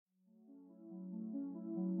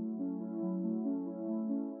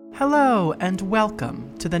Hello and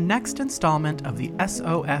welcome to the next installment of the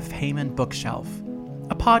SOF Heyman Bookshelf,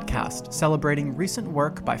 a podcast celebrating recent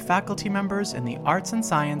work by faculty members in the arts and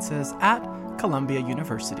sciences at Columbia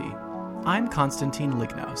University. I'm Konstantin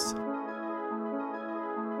Lignos.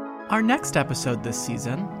 Our next episode this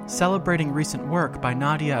season, celebrating recent work by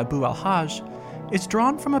Nadia Abu El-Haj, is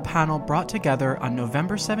drawn from a panel brought together on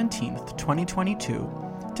November 17th,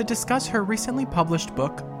 2022, to discuss her recently published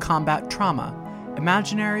book, Combat Trauma: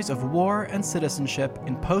 Imaginaries of War and Citizenship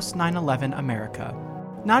in Post-9/11 America.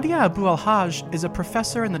 Nadia Abu El-Haj is a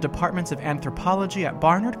professor in the departments of anthropology at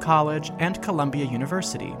Barnard College and Columbia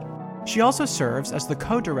University. She also serves as the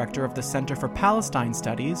co-director of the Center for Palestine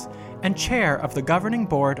Studies and chair of the governing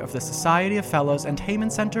board of the Society of Fellows and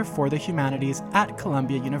Heyman Center for the Humanities at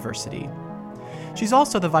Columbia University. She's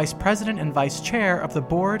also the vice president and vice chair of the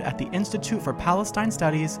board at the Institute for Palestine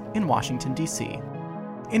Studies in Washington, D.C.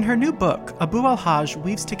 In her new book, Abu El-Haj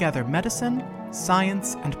weaves together medicine,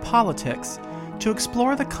 science, and politics to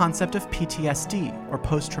explore the concept of PTSD, or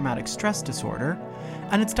post-traumatic stress disorder,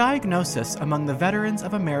 and its diagnosis among the veterans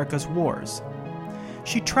of America's wars.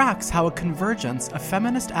 She tracks how a convergence of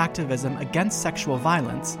feminist activism against sexual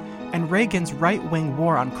violence and Reagan's right-wing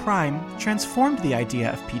war on crime transformed the idea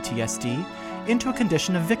of PTSD into a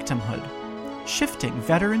condition of victimhood, shifting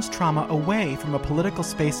veterans' trauma away from a political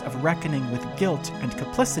space of reckoning with guilt and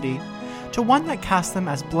complicity to one that casts them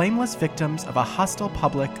as blameless victims of a hostile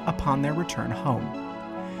public upon their return home.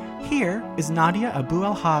 Here is Nadia Abu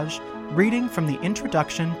El-Haj reading from the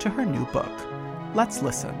introduction to her new book. Let's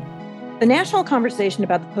listen. The national conversation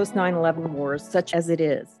about the post-9/11 wars, such as it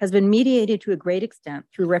is, has been mediated to a great extent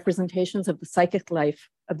through representations of the psychic life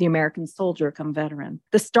of the American soldier come veteran.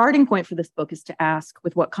 The starting point for this book is to ask,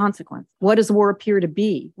 with what consequence? What does war appear to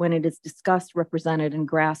be when it is discussed, represented, and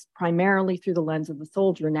grasped primarily through the lens of the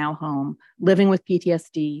soldier now home, living with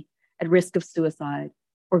PTSD, at risk of suicide,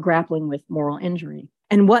 or grappling with moral injury?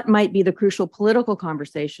 And what might be the crucial political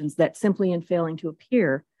conversations that, simply in failing to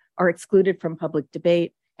appear, are excluded from public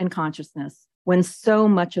debate and consciousness when so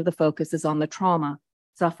much of the focus is on the trauma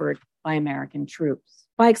suffered by American troops?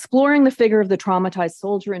 By exploring the figure of the traumatized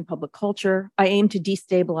soldier in public culture, I aim to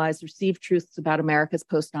destabilize received truths about America's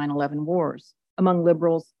post-9/11 wars among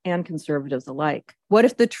liberals and conservatives alike. What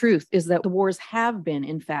if the truth is that the wars have been,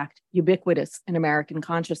 in fact, ubiquitous in American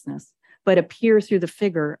consciousness, but appear through the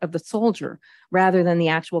figure of the soldier rather than the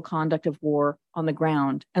actual conduct of war on the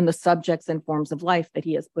ground and the subjects and forms of life that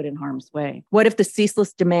he has put in harm's way? What if the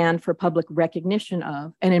ceaseless demand for public recognition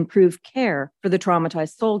of and improved care for the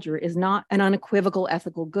traumatized soldier is not an unequivocal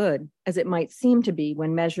ethical good, as it might seem to be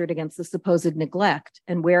when measured against the supposed neglect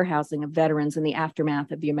and warehousing of veterans in the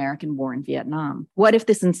aftermath of the American war in Vietnam? What if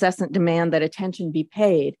this incessant demand that attention be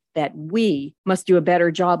paid, that we must do a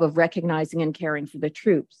better job of recognizing and caring for the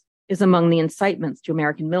troops, is among the incitements to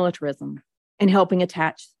American militarism and helping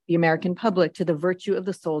attach the American public to the virtue of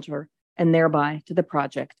the soldier and thereby to the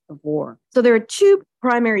project of war? So there are two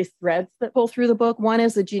primary threads that pull through the book. One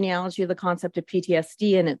is the genealogy of the concept of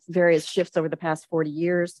PTSD and its various shifts over the past 40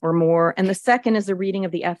 years or more. And the second is a reading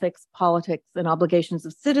of the ethics, politics, and obligations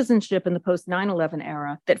of citizenship in the post-9/11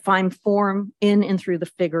 era that find form in and through the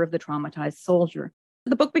figure of the traumatized soldier.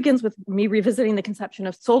 The book begins with me revisiting the conception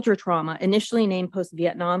of soldier trauma, initially named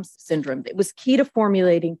post-Vietnam syndrome. It was key to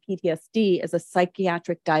formulating PTSD as a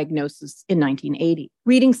psychiatric diagnosis in 1980.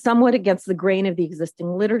 Reading somewhat against the grain of the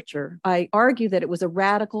existing literature, I argue that it was a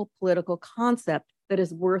radical political concept that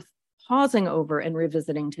is worth pausing over and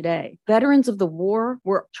revisiting today. Veterans of the war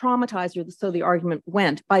were traumatized, or so the argument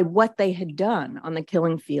went, by what they had done on the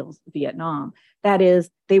killing fields of Vietnam. That is,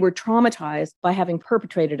 they were traumatized by having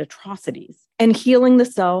perpetrated atrocities, and healing the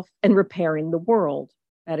self and repairing the world,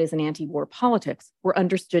 that is, in anti-war politics, were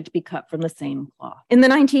understood to be cut from the same cloth. In the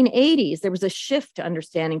 1980s, there was a shift to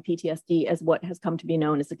understanding PTSD as what has come to be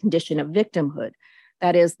known as a condition of victimhood.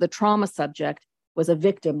 That is, the trauma subject was a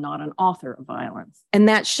victim, not an author of violence. And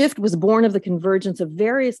that shift was born of the convergence of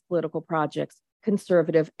various political projects,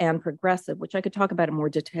 conservative and progressive, which I could talk about in more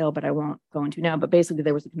detail, but I won't go into now. But basically,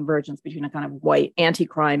 there was a convergence between a kind of white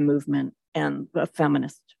anti-crime movement and a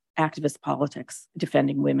feminist activist politics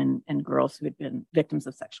defending women and girls who had been victims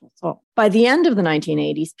of sexual assault. By the end of the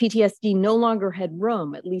 1980s, PTSD no longer had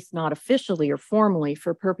room, at least not officially or formally,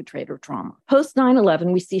 for perpetrator trauma. Post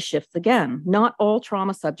 9/11, we see shifts again. Not all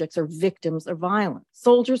trauma subjects are victims of violence.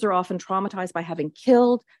 Soldiers are often traumatized by having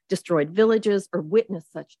killed, destroyed villages, or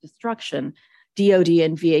witnessed such destruction. DoD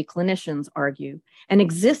and VA clinicians argue, and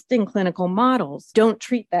existing clinical models don't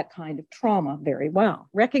treat that kind of trauma very well.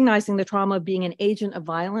 Recognizing the trauma of being an agent of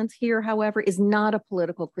violence here, however, is not a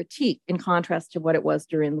political critique in contrast to what it was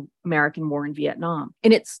during the American war in Vietnam.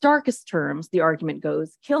 In its starkest terms, the argument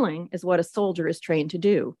goes, killing is what a soldier is trained to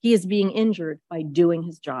do. He is being injured by doing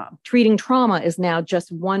his job. Treating trauma is now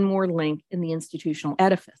just one more link in the institutional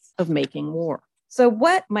edifice of making war. So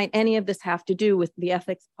what might any of this have to do with the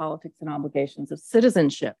ethics, politics, and obligations of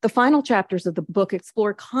citizenship? The final chapters of the book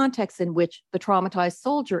explore contexts in which the traumatized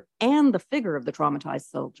soldier and the figure of the traumatized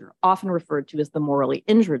soldier, often referred to as the morally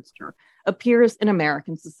injured soldier, appears in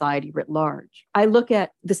American society writ large. I look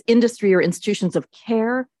at this industry or institutions of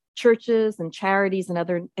care, churches and charities and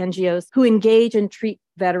other NGOs who engage and treat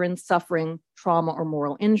veterans suffering trauma or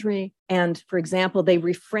moral injury. And for example, they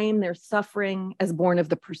reframe their suffering as born of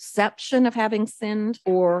the perception of having sinned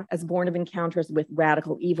or as born of encounters with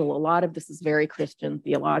radical evil. A lot of this is very Christian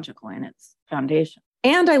theological in its foundation.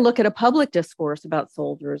 And I look at a public discourse about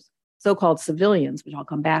soldiers, so-called civilians, which I'll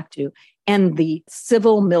come back to, and the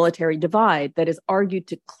civil-military divide that is argued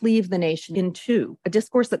to cleave the nation in two, a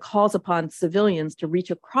discourse that calls upon civilians to reach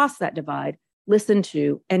across that divide, listen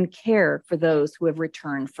to, and care for those who have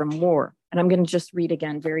returned from war. And I'm going to just read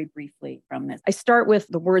again very briefly from this. I start with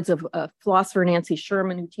the words of philosopher Nancy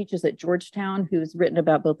Sherman, who teaches at Georgetown, who's written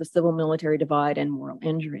about both the civil-military divide and moral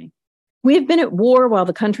injury. We have been at war while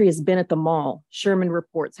the country has been at the mall, Sherman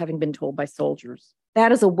reports, having been told by soldiers.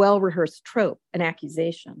 That is a well-rehearsed trope, an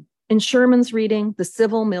accusation. In Sherman's reading, the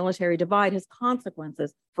civil-military divide has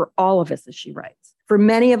consequences for all of us, as she writes. For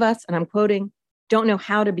many of us, and I'm quoting, don't know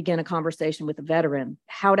how to begin a conversation with a veteran,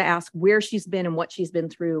 how to ask where she's been and what she's been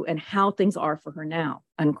through and how things are for her now,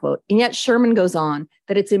 unquote. And yet Sherman goes on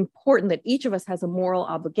that it's important that each of us has a moral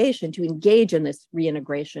obligation to engage in this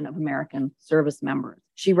reintegration of American service members.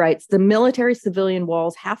 She writes, the military-civilian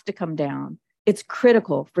walls have to come down. It's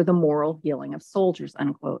critical for the moral healing of soldiers,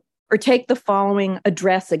 unquote. Or take the following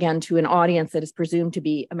address again to an audience that is presumed to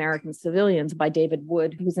be American civilians by David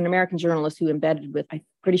Wood, who's an American journalist who embedded with, I'm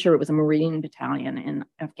pretty sure it was a Marine battalion in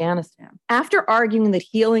Afghanistan. After arguing that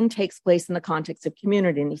healing takes place in the context of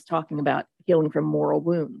community, and he's talking about healing from moral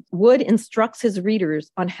wounds, Wood instructs his readers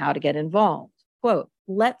on how to get involved. Quote,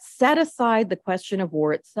 let's set aside the question of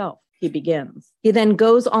war itself. He begins. He then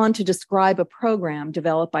goes on to describe a program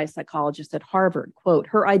developed by a psychologist at Harvard. Quote,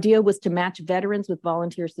 her idea was to match veterans with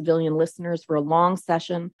volunteer civilian listeners for a long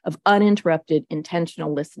session of uninterrupted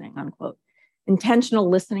intentional listening, unquote. Intentional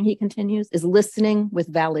listening, he continues, is listening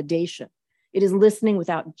with validation. It is listening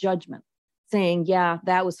without judgment, saying, yeah,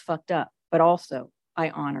 that was fucked up, but also I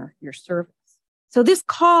honor your service. So this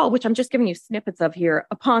call, which I'm just giving you snippets of here,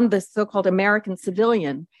 upon the so-called American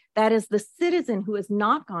civilian, that is the citizen who has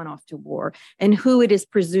not gone off to war and who it is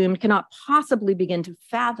presumed cannot possibly begin to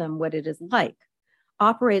fathom what it is like,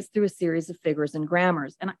 operates through a series of figures and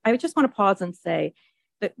grammars. And I just want to pause and say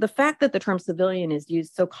that the fact that the term civilian is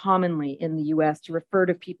used so commonly in the US to refer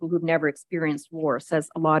to people who've never experienced war says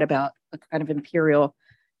a lot about the kind of imperial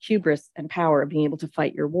hubris and power of being able to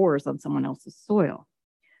fight your wars on someone else's soil.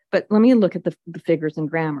 But let me look at the figures and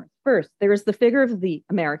grammar. First, there is the figure of the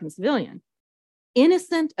American civilian.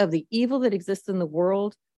 Innocent of the evil that exists in the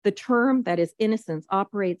world, the term that is innocence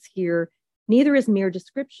operates here neither as mere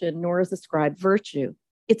description nor as ascribed virtue.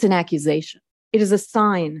 It's an accusation. It is a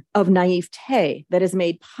sign of naivete that is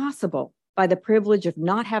made possible by the privilege of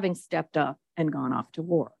not having stepped up and gone off to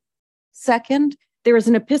war. Second, there is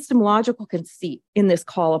an epistemological conceit in this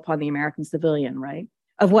call upon the American civilian, right?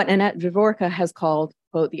 Of what Annette Dvorka has called,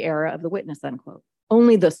 quote, the era of the witness, unquote.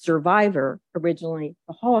 Only the survivor, originally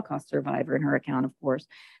the Holocaust survivor in her account, of course,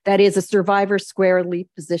 that is a survivor squarely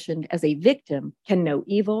positioned as a victim, can know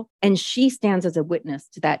evil, and she stands as a witness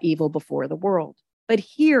to that evil before the world. But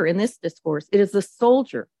here in this discourse, it is the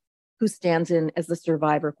soldier who stands in as the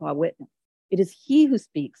survivor qua witness. It is he who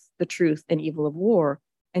speaks the truth and evil of war,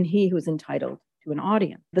 and he who is entitled to an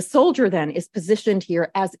audience. The soldier then is positioned here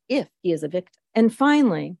as if he is a victim. And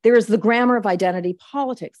finally, there is the grammar of identity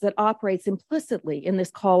politics that operates implicitly in this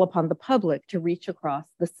call upon the public to reach across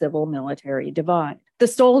the civil-military divide. The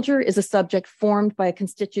soldier is a subject formed by a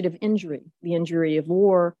constitutive injury, the injury of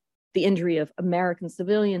war, the injury of American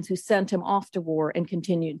civilians who sent him off to war and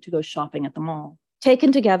continued to go shopping at the mall.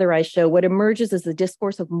 Taken together, I show what emerges as the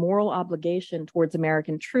discourse of moral obligation towards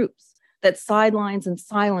American troops that sidelines and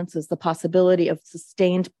silences the possibility of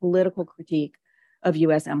sustained political critique of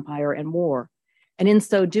U.S. empire and war. And in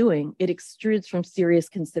so doing, it extrudes from serious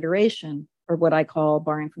consideration, or what I call,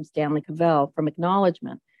 borrowing from Stanley Cavell, from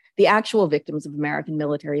acknowledgement, the actual victims of American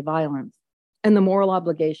military violence and the moral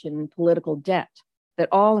obligation and political debt that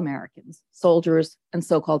all Americans, soldiers and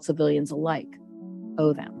so-called civilians alike,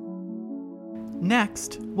 owe them.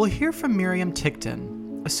 Next, we'll hear from Miriam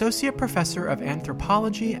Tickton, Associate Professor of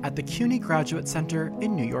Anthropology at the CUNY Graduate Center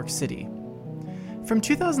in New York City. From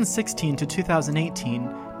 2016 to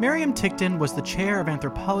 2018, Miriam Tickton was the Chair of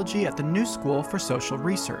Anthropology at the New School for Social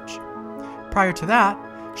Research. Prior to that,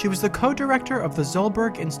 she was the co-director of the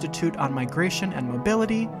Zolberg Institute on Migration and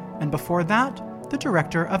Mobility, and before that, the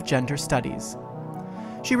Director of Gender Studies.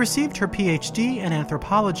 She received her PhD in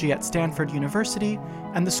anthropology at Stanford University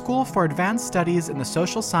and the School for Advanced Studies in the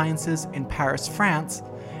Social Sciences in Paris, France,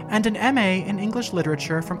 and an MA in English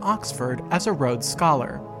Literature from Oxford as a Rhodes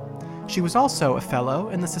Scholar. She was also a fellow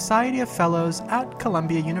in the Society of Fellows at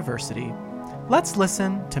Columbia University. Let's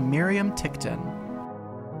listen to Miriam Tickton.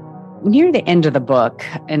 Near the end of the book,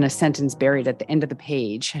 in a sentence buried at the end of the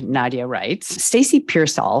page, Nadia writes, Stacy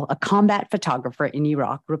Pearsall, a combat photographer in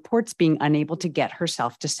Iraq, reports being unable to get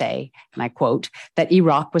herself to say, and I quote, that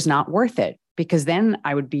Iraq was not worth it, because then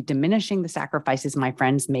I would be diminishing the sacrifices my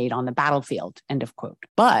friends made on the battlefield, end of quote.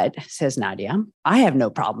 But, says Nadia, I have no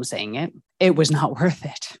problem saying it. It was not worth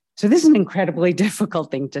it. So this is an incredibly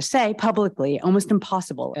difficult thing to say publicly, almost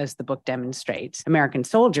impossible, as the book demonstrates. American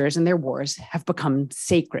soldiers and their wars have become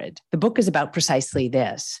sacred. The book is about precisely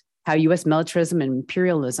this, how U.S. militarism and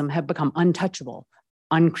imperialism have become untouchable,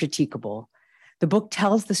 uncritiquable. The book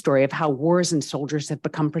tells the story of how wars and soldiers have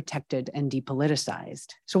become protected and depoliticized.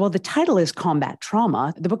 So while the title is Combat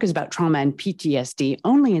Trauma, the book is about trauma and PTSD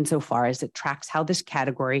only insofar as it tracks how this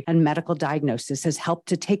category and medical diagnosis has helped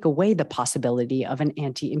to take away the possibility of an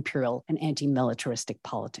anti-imperial and anti-militaristic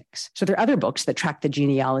politics. So there are other books that track the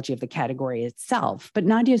genealogy of the category itself, but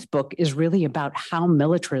Nadia's book is really about how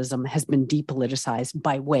militarism has been depoliticized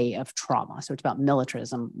by way of trauma. So it's about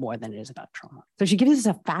militarism more than it is about trauma. So she gives us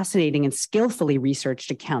a fascinating and skillfully researched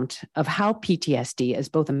account of how PTSD, as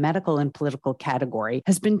both a medical and political category,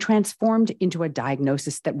 has been transformed into a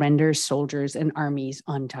diagnosis that renders soldiers and armies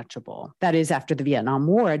untouchable. That is, after the Vietnam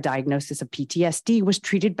War, a diagnosis of PTSD was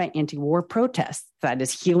treated by anti-war protests. That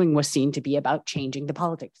is, healing was seen to be about changing the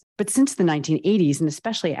politics. But since the 1980s, and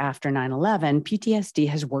especially after 9/11, PTSD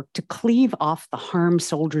has worked to cleave off the harm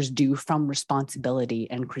soldiers do from responsibility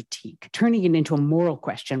and critique, turning it into a moral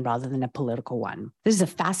question rather than a political one. This is a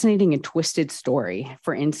fascinating and twisted story.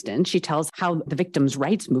 For instance, she tells how the victims'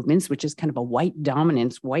 rights movements, which is kind of a white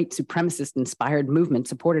dominance, white supremacist-inspired movement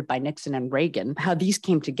supported by Nixon and Reagan, how these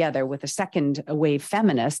came together with a second wave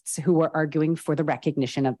feminists who were arguing for the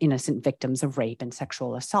recognition of innocent victims of rape and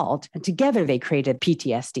sexual assault. And together they created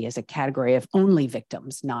PTSD as a category of only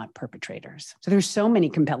victims, not perpetrators. So there's so many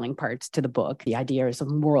compelling parts to the book. The idea is of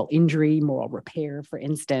moral injury, moral repair, for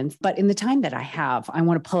instance. But in the time that I have, I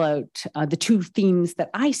want to pull out the two themes that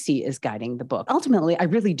I see as guiding the book. Ultimately, I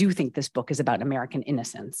really do think this book is about American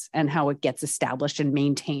innocence and how it gets established and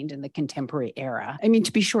maintained in the contemporary era. I mean,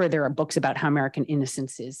 to be sure, there are books about how American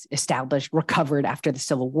innocence is established, recovered after the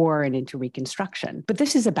Civil War and into Reconstruction. But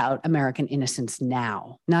this is about American innocence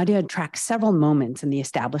now. Nadia tracks several moments in the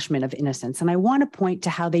establishment of innocence, and I want to point to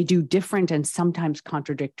how they do different and sometimes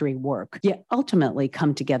contradictory work, yet ultimately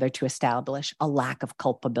come together to establish a lack of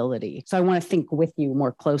culpability. So I want to think with you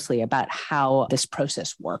more closely about how this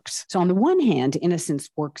process works. So on the one hand, innocence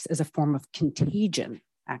works as a form of contagion.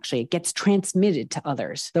 Actually, it gets transmitted to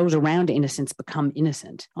others. Those around innocence become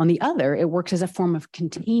innocent. On the other, it works as a form of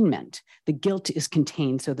containment. The guilt is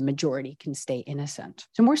contained so the majority can stay innocent.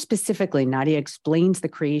 So more specifically, Nadia explains the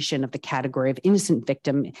creation of the category of innocent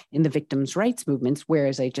victim in the victims' rights movements, where,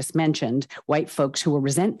 as I just mentioned, white folks who were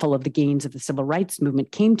resentful of the gains of the civil rights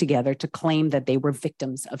movement came together to claim that they were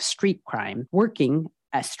victims of street crime, working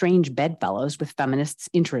as strange bedfellows with feminists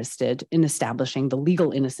interested in establishing the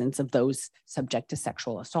legal innocence of those subject to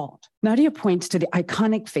sexual assault. Nadia points to the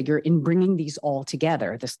iconic figure in bringing these all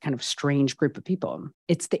together, this kind of strange group of people.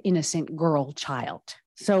 It's the innocent girl child.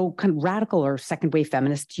 So kind of radical or second wave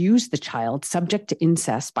feminists use the child subject to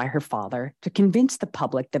incest by her father to convince the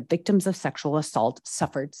public that victims of sexual assault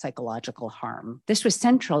suffered psychological harm. This was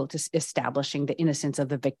central to establishing the innocence of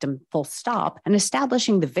the victim full stop and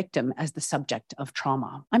establishing the victim as the subject of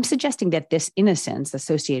trauma. I'm suggesting that this innocence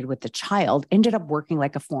associated with the child ended up working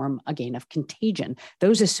like a form, again, of contagion.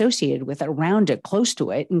 Those associated with it, around it, close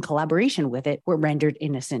to it, in collaboration with it, were rendered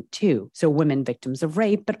innocent too. So women victims of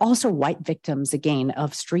rape, but also white victims, again,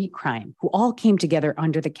 of street crime, who all came together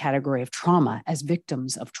under the category of trauma as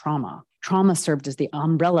victims of trauma. Trauma served as the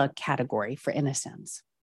umbrella category for innocence.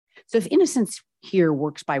 So if innocence here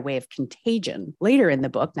works by way of contagion, later in the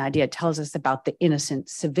book, Nadia tells us about the innocent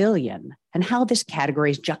civilian and how this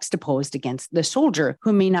category is juxtaposed against the soldier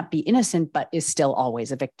who may not be innocent, but is still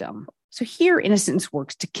always a victim. So here, innocence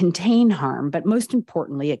works to contain harm, but most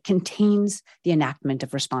importantly, it contains the enactment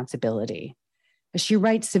of responsibility. As she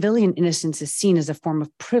writes, civilian innocence is seen as a form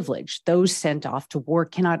of privilege. Those sent off to war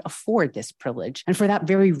cannot afford this privilege. And for that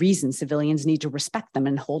very reason, civilians need to respect them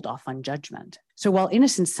and hold off on judgment. So while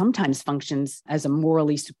innocence sometimes functions as a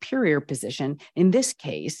morally superior position, in this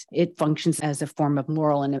case, it functions as a form of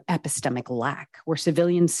moral and epistemic lack, where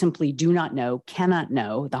civilians simply do not know, cannot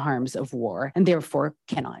know the harms of war, and therefore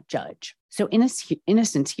cannot judge. So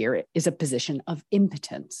innocence here is a position of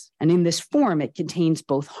impotence. And in this form, it contains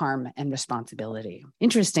both harm and responsibility.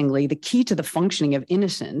 Interestingly, the key to the functioning of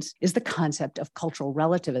innocence is the concept of cultural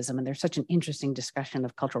relativism. And there's such an interesting discussion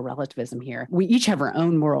of cultural relativism here. We each have our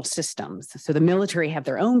own moral systems. So the military have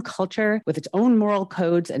their own culture with its own moral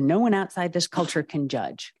codes, and no one outside this culture can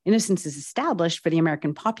judge. Innocence is established for the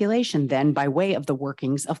American population then by way of the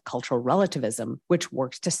workings of cultural relativism, which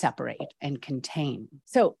works to separate and contain.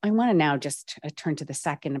 So I want to now just turn to the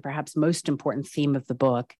second and perhaps most important theme of the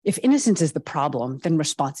book. If innocence is the problem, then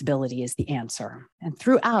responsibility is the answer. And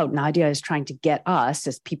throughout, Nadia is trying to get us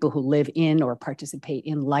as people who live in or participate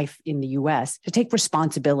in life in the US to take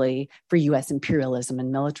responsibility for US imperialism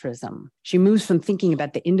and militarism. She moves from thinking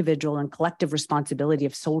about the individual and collective responsibility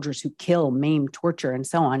of soldiers who kill, maim, torture, and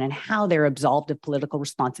so on, and how they're absolved of political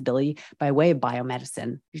responsibility by way of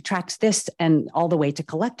biomedicine. She tracks this and all the way to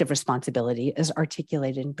collective responsibility as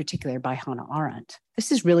articulated in particular by Hannah Arendt.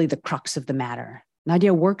 This is really the crux of the matter.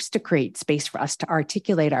 Nadia works to create space for us to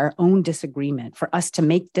articulate our own disagreement, for us to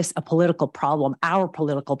make this a political problem, our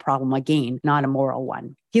political problem again, not a moral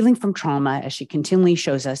one. Healing from trauma, as she continually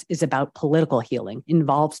shows us, is about political healing,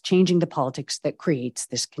 involves changing the politics that creates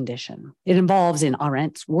this condition. It involves, in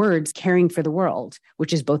Arendt's words, caring for the world,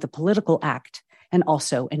 which is both a political act and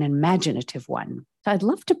also an imaginative one. So I'd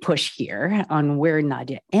love to push here on where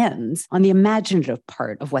Nadia ends on the imaginative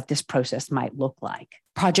part of what this process might look like.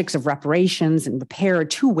 Projects of reparations and repair are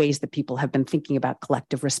two ways that people have been thinking about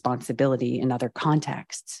collective responsibility in other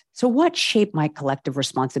contexts. So what shape might collective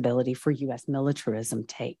responsibility for U.S. militarism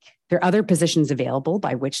take? There are other positions available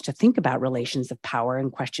by which to think about relations of power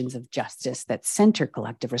and questions of justice that center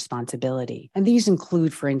collective responsibility. And these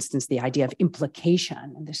include, for instance, the idea of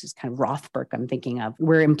implication. And this is kind of Rothberg I'm thinking of.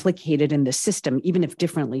 We're implicated in the system, even if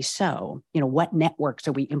differently so. What networks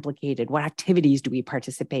are we implicated? What activities do we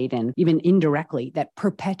participate in, even indirectly, that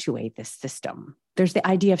perpetuate this system? There's the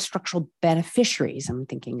idea of structural beneficiaries. I'm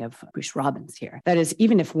thinking of Bruce Robbins here. That is,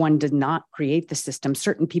 even if one did not create the system,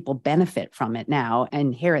 certain people benefit from it now and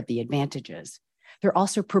inherit the advantages. They're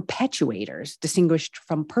also perpetuators, distinguished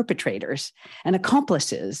from perpetrators, and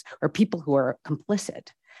accomplices, or people who are complicit.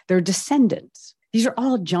 They're descendants. These are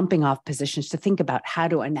all jumping off positions to think about how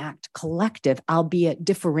to enact collective, albeit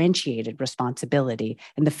differentiated responsibility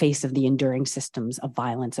in the face of the enduring systems of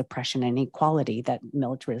violence, oppression, and inequality that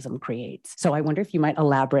militarism creates. So I wonder if you might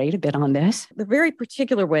elaborate a bit on this. The very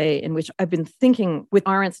particular way in which I've been thinking with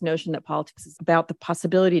Arendt's notion that politics is about the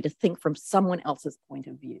possibility to think from someone else's point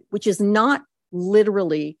of view, which is not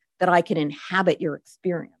literally that I can inhabit your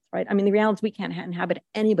experience. Right? I mean, the reality is we can't inhabit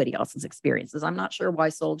anybody else's experiences. I'm not sure why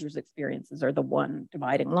soldiers' experiences are the one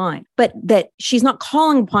dividing line, but that she's not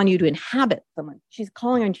calling upon you to inhabit someone. She's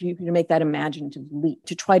calling on you to make that imaginative leap,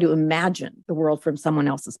 to try to imagine the world from someone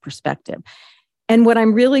else's perspective. And what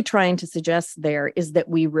I'm really trying to suggest there is that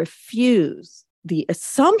we refuse the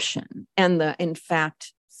assumption and the, in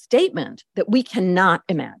fact, statement that we cannot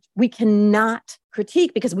imagine. We cannot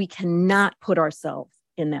critique because we cannot put ourselves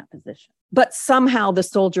in that position. But somehow the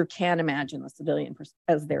soldier can imagine the civilian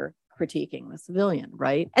as they're critiquing the civilian,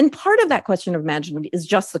 right? And part of that question of imagination is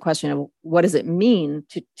just the question of what does it mean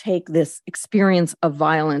to take this experience of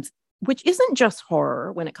violence, which isn't just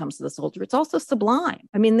horror when it comes to the soldier, it's also sublime.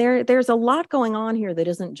 I mean, there's a lot going on here that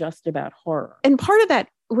isn't just about horror. And part of that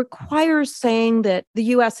requires saying that the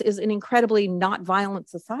U.S. is an incredibly not violent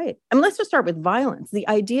society. I mean, let's just start with violence. The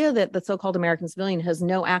idea that the so-called American civilian has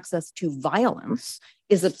no access to violence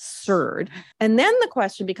is absurd. And then the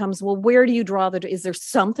question becomes, well, where do you draw is there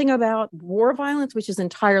something about war violence, which is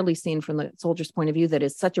entirely seen from the soldier's point of view, that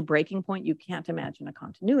is such a breaking point, you can't imagine a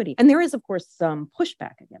continuity? And there is, of course, some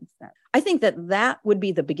pushback against that. I think that would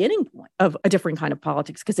be the beginning point of a different kind of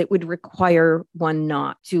politics, because it would require one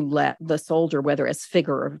not to let the soldier, whether as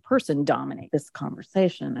figure or a person, dominate this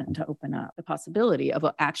conversation and to open up the possibility of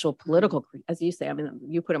an actual political, as you say, I mean,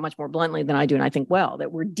 you put it much more bluntly than I do, and I think, well,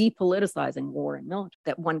 that we're depoliticizing war and military,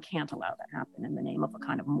 that one can't allow that happen in the name of a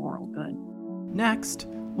kind of moral good. Next,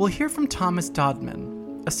 we'll hear from Thomas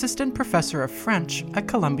Dodman, assistant professor of French at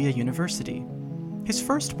Columbia University. His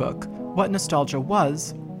first book, What Nostalgia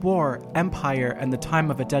Was, War, Empire, and the Time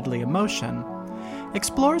of a Deadly Emotion,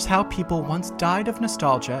 explores how people once died of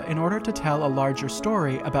nostalgia in order to tell a larger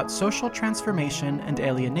story about social transformation and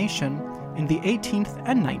alienation in the 18th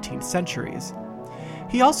and 19th centuries.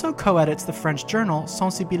 He also co-edits the French journal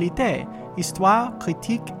Sensibilité, Histoire,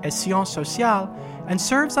 Critique et Sciences Sociales, and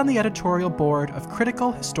serves on the editorial board of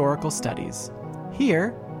Critical Historical Studies.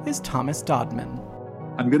 Here is Thomas Dodman.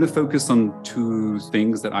 I'm going to focus on two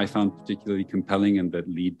things that I found particularly compelling and that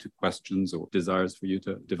lead to questions or desires for you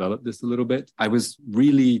to develop this a little bit. I was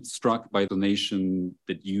really struck by the nation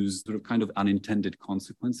that used sort of kind of unintended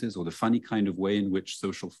consequences, or the funny kind of way in which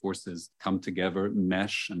social forces come together,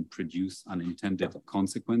 mesh, and produce unintended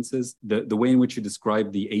consequences. The way in which you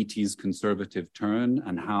describe the 80s conservative turn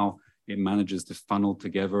and how it manages to funnel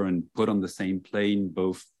together and put on the same plane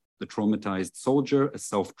both the traumatized soldier, a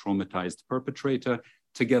self-traumatized perpetrator,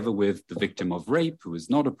 together with the victim of rape, who is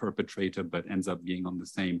not a perpetrator, but ends up being on the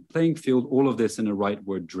same playing field, all of this in a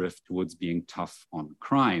rightward drift towards being tough on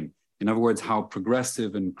crime. In other words, how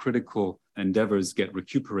progressive and critical endeavors get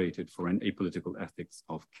recuperated for an apolitical ethics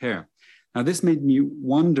of care. Now, this made me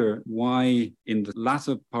wonder why in the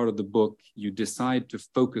latter part of the book, you decide to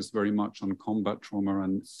focus very much on combat trauma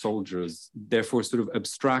and soldiers, therefore sort of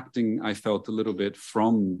abstracting, I felt, a little bit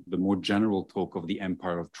from the more general talk of the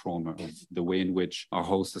empire of trauma, of the way in which our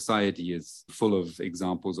whole society is full of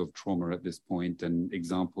examples of trauma at this point and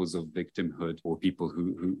examples of victimhood or people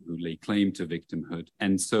who lay claim to victimhood.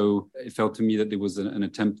 And so it felt to me that there was an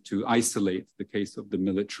attempt to isolate the case of the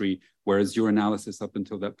military, whereas your analysis up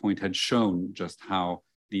until that point had shown just how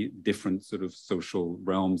the different sort of social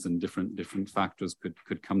realms and different factors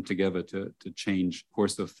could come together to change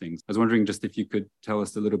course of things. I was wondering just if you could tell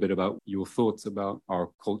us a little bit about your thoughts about our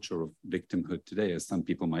culture of victimhood today, as some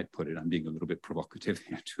people might put it. I'm being a little bit provocative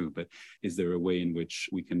here too, but is there a way in which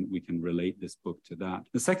we can relate this book to that?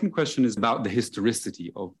 The second question is about the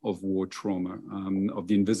historicity of war trauma, of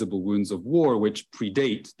the invisible wounds of war, which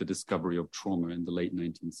predate the discovery of trauma in the late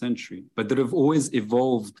 19th century, but that have always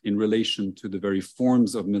evolved in relation to the very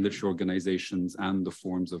forms of military organizations and the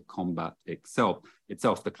forms of combat itself.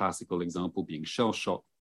 The classical example being shell shock.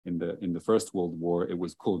 In the First World War, it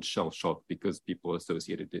was called shell shock because people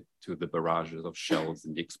associated it to the barrages of shells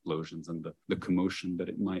and the explosions and the commotion that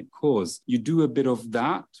it might cause. You do a bit of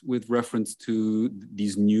that with reference to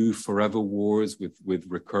these new forever wars with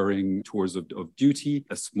recurring tours of duty,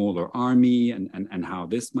 a smaller army, and how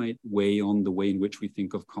this might weigh on the way in which we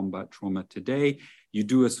think of combat trauma today. You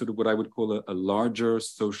do a sort of what I would call a larger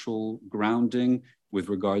social grounding with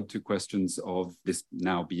regard to questions of this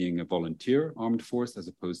now being a volunteer armed force as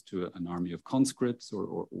opposed to an army of conscripts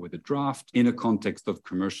or with a draft in a context of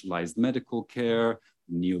commercialized medical care,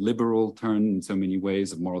 neoliberal turn in so many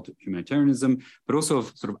ways of moral humanitarianism, but also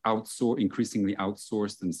of sort of increasingly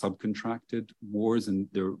outsourced and subcontracted wars and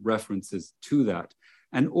their references to that.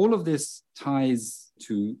 And all of this ties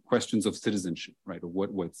to questions of citizenship, right? Or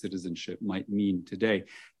what citizenship might mean today.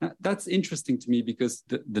 Now, that's interesting to me because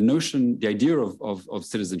the idea of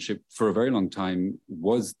citizenship for a very long time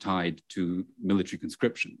was tied to military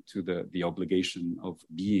conscription, to the obligation of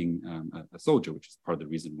being a soldier, which is part of the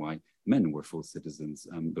reason why men were full citizens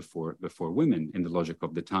before women in the logic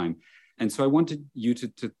of the time. And so I wanted you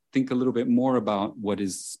to think a little bit more about what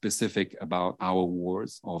is specific about our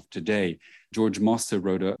wars of today. George Mosse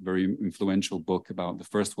wrote a very influential book about the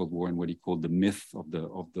First World War and what he called the myth of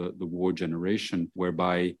the war generation,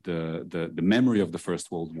 whereby the memory of the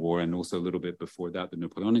First World War and also a little bit before that, the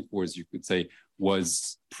Napoleonic Wars, you could say,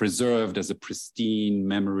 was preserved as a pristine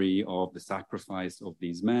memory of the sacrifice of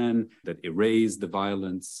these men that erased the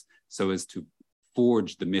violence so as to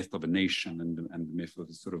forge the myth of a nation and the myth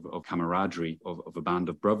of sort of camaraderie of a band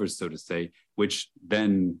of brothers, so to say, which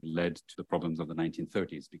then led to the problems of the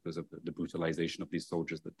 1930s because of the brutalization of these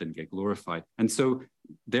soldiers that didn't get glorified. And so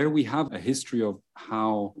there we have a history of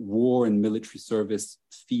how war and military service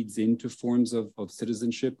feeds into forms of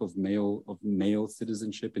citizenship, of male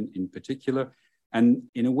citizenship in particular, and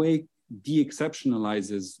in a way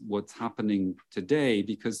de-exceptionalizes what's happening today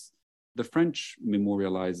because the French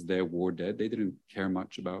memorialized their war dead. They didn't care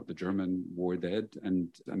much about the German war dead. And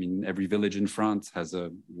I mean, every village in France has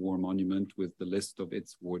a war monument with the list of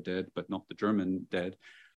its war dead, but not the German dead.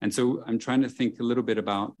 And so I'm trying to think a little bit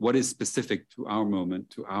about what is specific to our moment,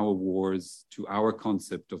 to our wars, to our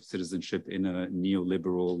concept of citizenship in a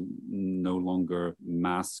neoliberal, no longer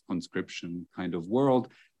mass conscription kind of world,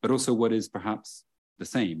 but also what is perhaps the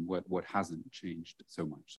same, what hasn't changed so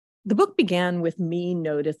much. The book began with me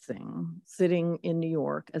noticing, sitting in New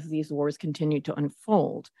York as these wars continued to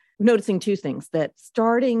unfold, noticing two things: that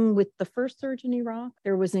starting with the first surge in Iraq,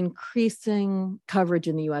 there was increasing coverage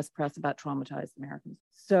in the US press about traumatized Americans.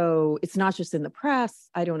 So it's not just in the press.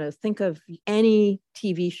 I don't know, think of any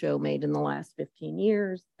TV show made in the last 15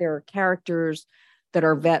 years. There are characters that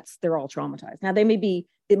are vets, they're all traumatized. Now,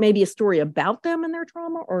 it may be a story about them and their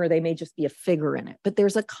trauma, or they may just be a figure in it. But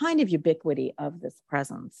there's a kind of ubiquity of this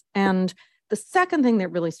presence. And the second thing that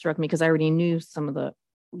really struck me, because I already knew some of the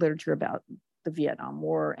literature about the Vietnam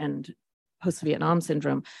War and post-Vietnam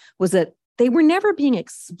syndrome, was that they were never being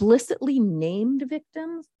explicitly named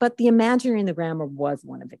victims, but the imaginary and the grammar was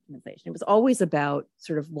one of victimization. It was always about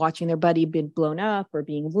sort of watching their buddy be blown up or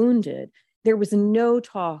being wounded. There was no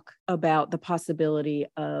talk about the possibility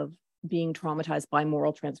of being traumatized by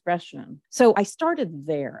moral transgression. So I started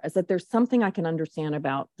there, as that there's something I can understand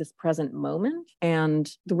about this present moment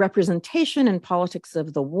and the representation and politics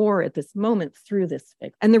of the war at this moment through this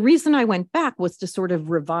figure. And the reason I went back was to sort of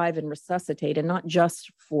revive and resuscitate, and not just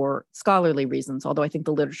for scholarly reasons, although I think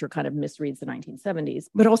the literature kind of misreads the 1970s,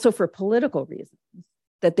 but also for political reasons.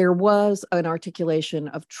 That there was an articulation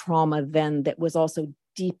of trauma then that was also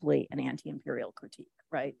deeply an anti-imperial critique,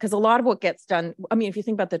 right? Because a lot of what gets done, I mean, if you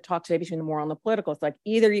think about the talk today between the moral and the political, it's like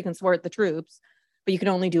either you can support the troops, but you can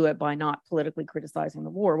only do it by not politically criticizing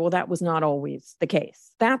the war. Well, that was not always the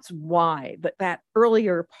case. That's why, but that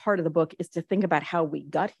earlier part of the book is to think about how we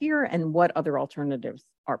got here and what other alternatives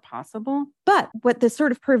are possible. But what this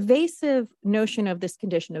sort of pervasive notion of this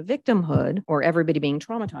condition of victimhood, or everybody being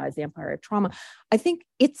traumatized, the empire of trauma, I think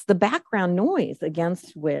it's the background noise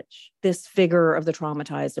against which this figure of the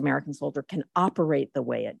traumatized American soldier can operate the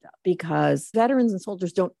way it does. Because veterans and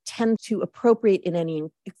soldiers don't tend to appropriate in any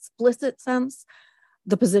explicit sense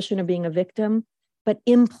the position of being a victim, but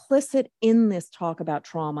implicit in this talk about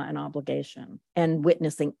trauma and obligation and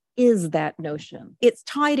witnessing is that notion. It's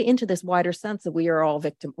tied into this wider sense that we are all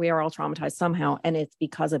traumatized somehow, and it's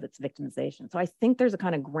because of its victimization. So I think there's a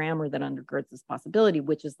kind of grammar that undergirds this possibility,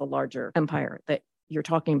 which is the larger empire that you're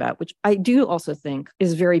talking about, which I do also think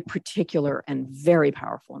is very particular and very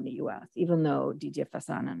powerful in the US, even though Didier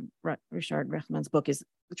Fassin and Richard Reichmann's book is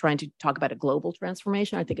trying to talk about a global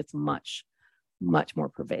transformation. I think it's much more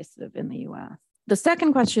pervasive in the US. The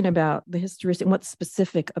second question about the history and what's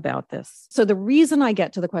specific about this. So the reason I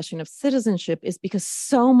get to the question of citizenship is because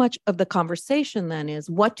so much of the conversation then is,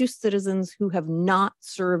 what do citizens who have not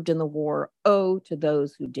served in the war owe to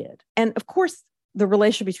those who did? And of course, the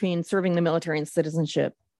relation between serving the military and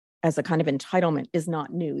citizenship as a kind of entitlement is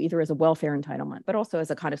not new, either as a welfare entitlement, but also as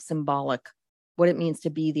a kind of symbolic, what it means to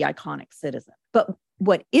be the iconic citizen. But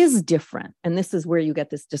what is different, and this is where you get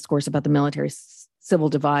this discourse about the military-civil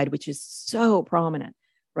divide, which is so prominent,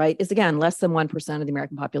 right, is again, less than 1% of the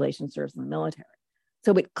American population serves in the military.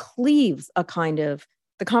 So it cleaves a kind of,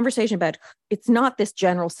 the conversation about, it's not this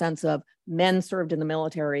general sense of men served in the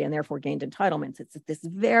military and therefore gained entitlements. It's this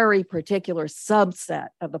very particular subset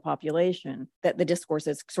of the population that the discourse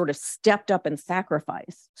has sort of stepped up and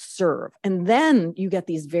sacrificed, serve. And then you get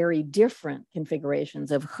these very different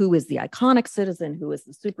configurations of who is the iconic citizen, who is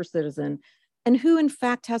the super citizen, and who in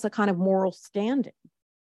fact has a kind of moral standing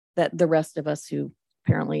that the rest of us who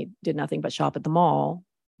apparently did nothing but shop at the mall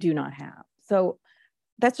do not have. So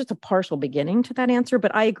that's just a partial beginning to that answer,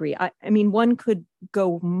 but I agree. I mean, one could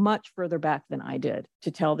go much further back than I did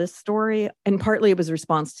to tell this story. And partly it was a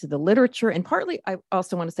response to the literature. And partly I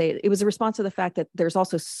also want to say it was a response to the fact that there's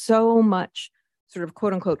also so much sort of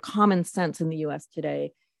quote unquote common sense in the US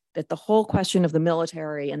today that the whole question of the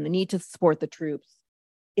military and the need to support the troops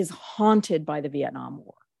is haunted by the Vietnam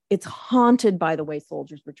War. It's haunted by the way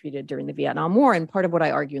soldiers were treated during the Vietnam War. And part of what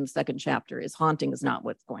I argue in the second chapter is haunting is not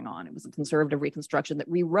what's going on. It was a conservative reconstruction that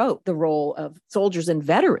rewrote the role of soldiers and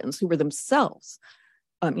veterans who were themselves,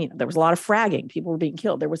 there was a lot of fragging. People were being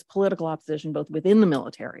killed. There was political opposition both within the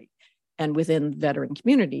military and within veteran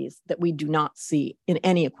communities that we do not see in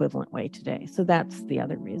any equivalent way today. So that's the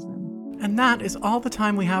other reason. And that is all the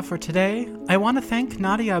time we have for today. I want to thank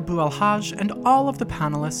Nadia Abu El-Haj and all of the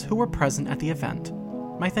panelists who were present at the event.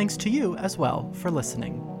 My thanks to you as well for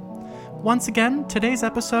listening. Once again, today's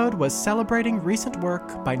episode was celebrating recent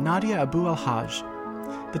work by Nadia Abu El-Haj.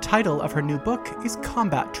 The title of her new book is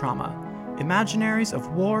Combat Trauma: Imaginaries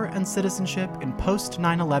of War and Citizenship in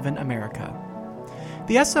Post-9/11 America.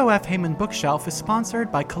 The SOF Heyman Bookshelf is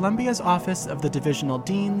sponsored by Columbia's Office of the Divisional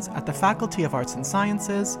Deans at the Faculty of Arts and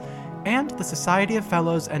Sciences and the Society of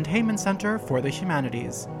Fellows and Heyman Center for the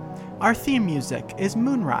Humanities. Our theme music is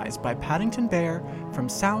Moonrise by Paddington Bear from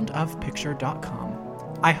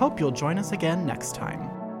soundofpicture.com. I hope you'll join us again next time.